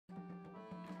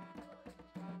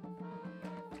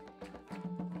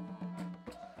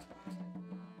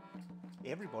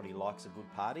Everybody likes a good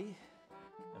party,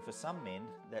 and for some men,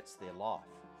 that's their life.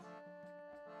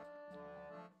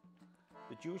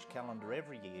 The Jewish calendar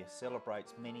every year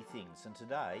celebrates many things, and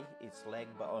today it's Lag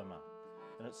BaOmer,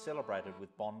 and it's celebrated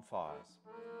with bonfires.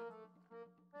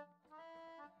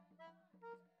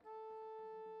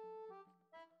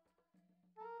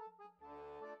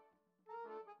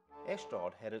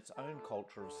 Ashdod had its own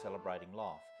culture of celebrating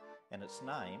life, and its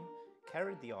name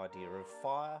carried the idea of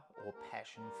fire or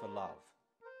passion for love.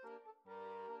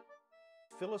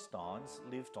 Philistines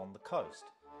lived on the coast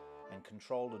and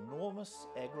controlled enormous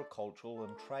agricultural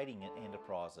and trading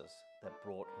enterprises that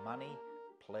brought money,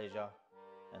 pleasure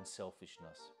and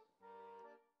selfishness.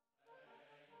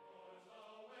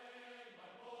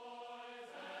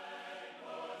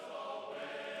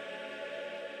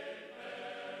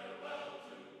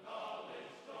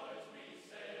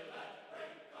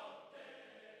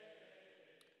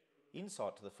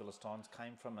 Insight to the Philistines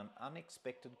came from an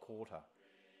unexpected quarter.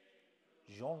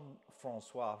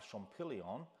 Jean-Francois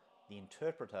Champollion, the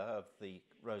interpreter of the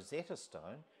Rosetta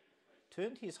Stone,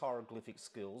 turned his hieroglyphic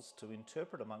skills to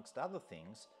interpret, amongst other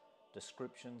things,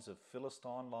 descriptions of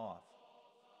Philistine life.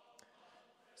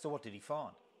 So what did he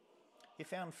find? He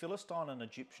found Philistine and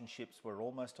Egyptian ships were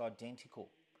almost identical.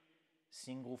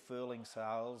 Single furling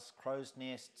sails, crow's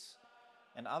nests,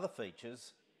 and other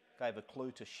features gave a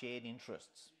clue to shared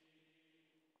interests.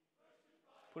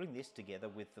 Putting this together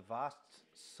with the vast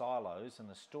silos and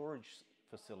the storage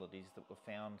facilities that were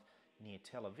found near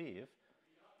Tel Aviv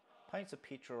paints a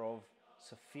picture of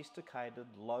sophisticated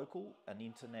local and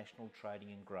international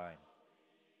trading in grain.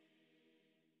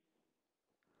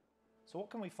 So what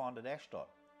can we find at Ashdod?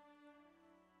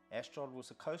 Ashdod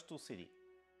was a coastal city.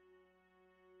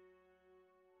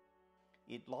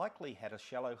 It likely had a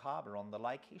shallow harbour on the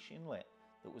Lakeish inlet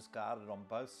that was guarded on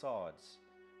both sides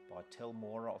by Tel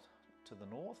Morah to the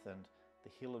north and the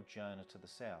Hill of Jonah to the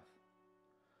south.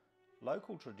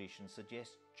 Local tradition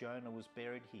suggests Jonah was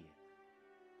buried here,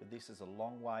 but this is a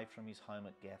long way from his home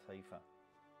at Gath Hepher.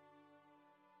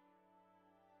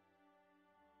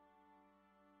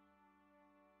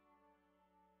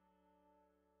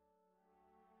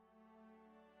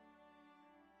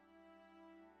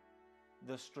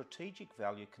 The strategic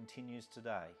value continues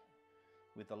today,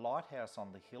 with the lighthouse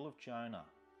on the Hill of Jonah,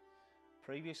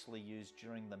 previously used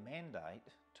during the Mandate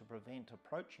to prevent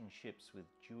approaching ships with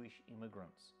Jewish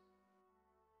immigrants.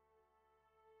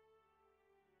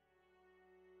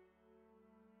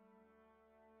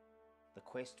 The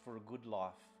quest for a good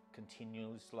life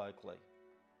continues locally.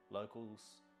 Locals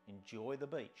enjoy the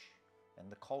beach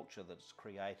and the culture that's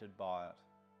created by it.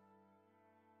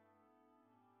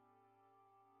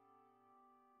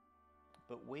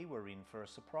 But we were in for a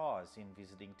surprise in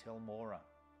visiting Tel Morah.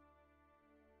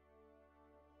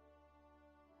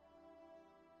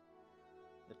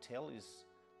 The Tel is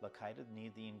located near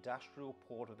the industrial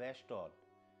port of Ashdod.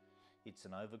 It's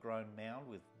an overgrown mound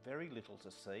with very little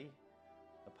to see,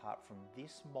 apart from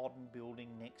this modern building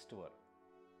next to it,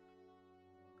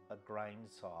 a grain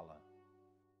silo.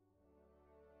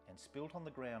 And spilt on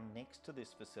the ground next to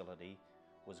this facility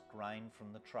was grain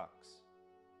from the trucks.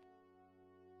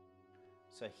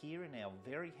 So here in our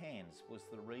very hands was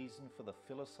the reason for the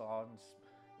Philistines'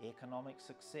 economic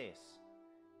success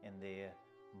and their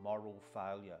moral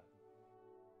failure.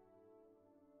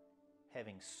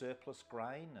 Having surplus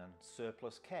grain and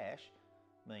surplus cash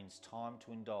means time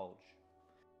to indulge.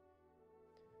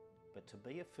 But to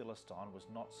be a Philistine was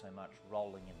not so much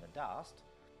rolling in the dust,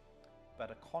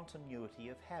 but a continuity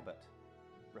of habit,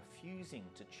 refusing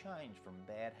to change from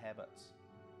bad habits.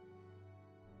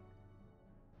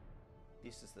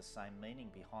 This is the same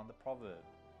meaning behind the proverb,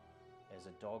 as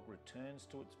a dog returns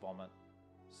to its vomit,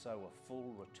 so a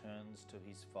fool returns to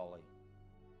his folly.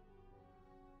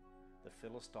 The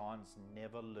Philistines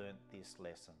never learnt this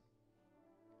lesson.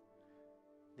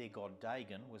 Their god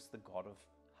Dagon was the god of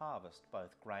harvest,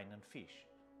 both grain and fish.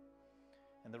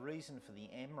 And the reason for the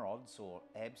emerods or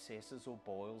abscesses or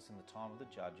boils in the time of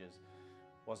the judges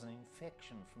was an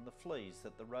infection from the fleas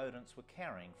that the rodents were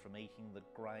carrying from eating the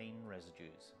grain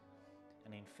residues,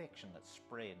 an infection that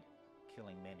spread,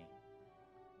 killing many.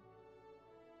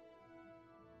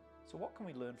 So what can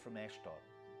we learn from Ashdod?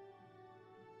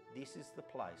 This is the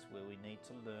place where we need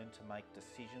to learn to make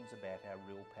decisions about our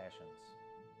real passions.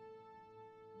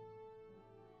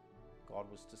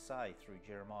 God was to say through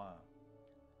Jeremiah,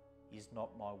 "Is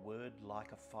not my word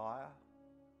like a fire?"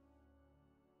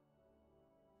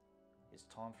 It's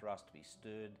time for us to be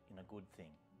stirred in a good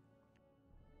thing.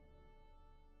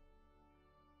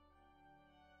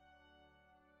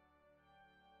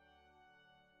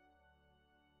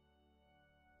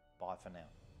 Bye for now.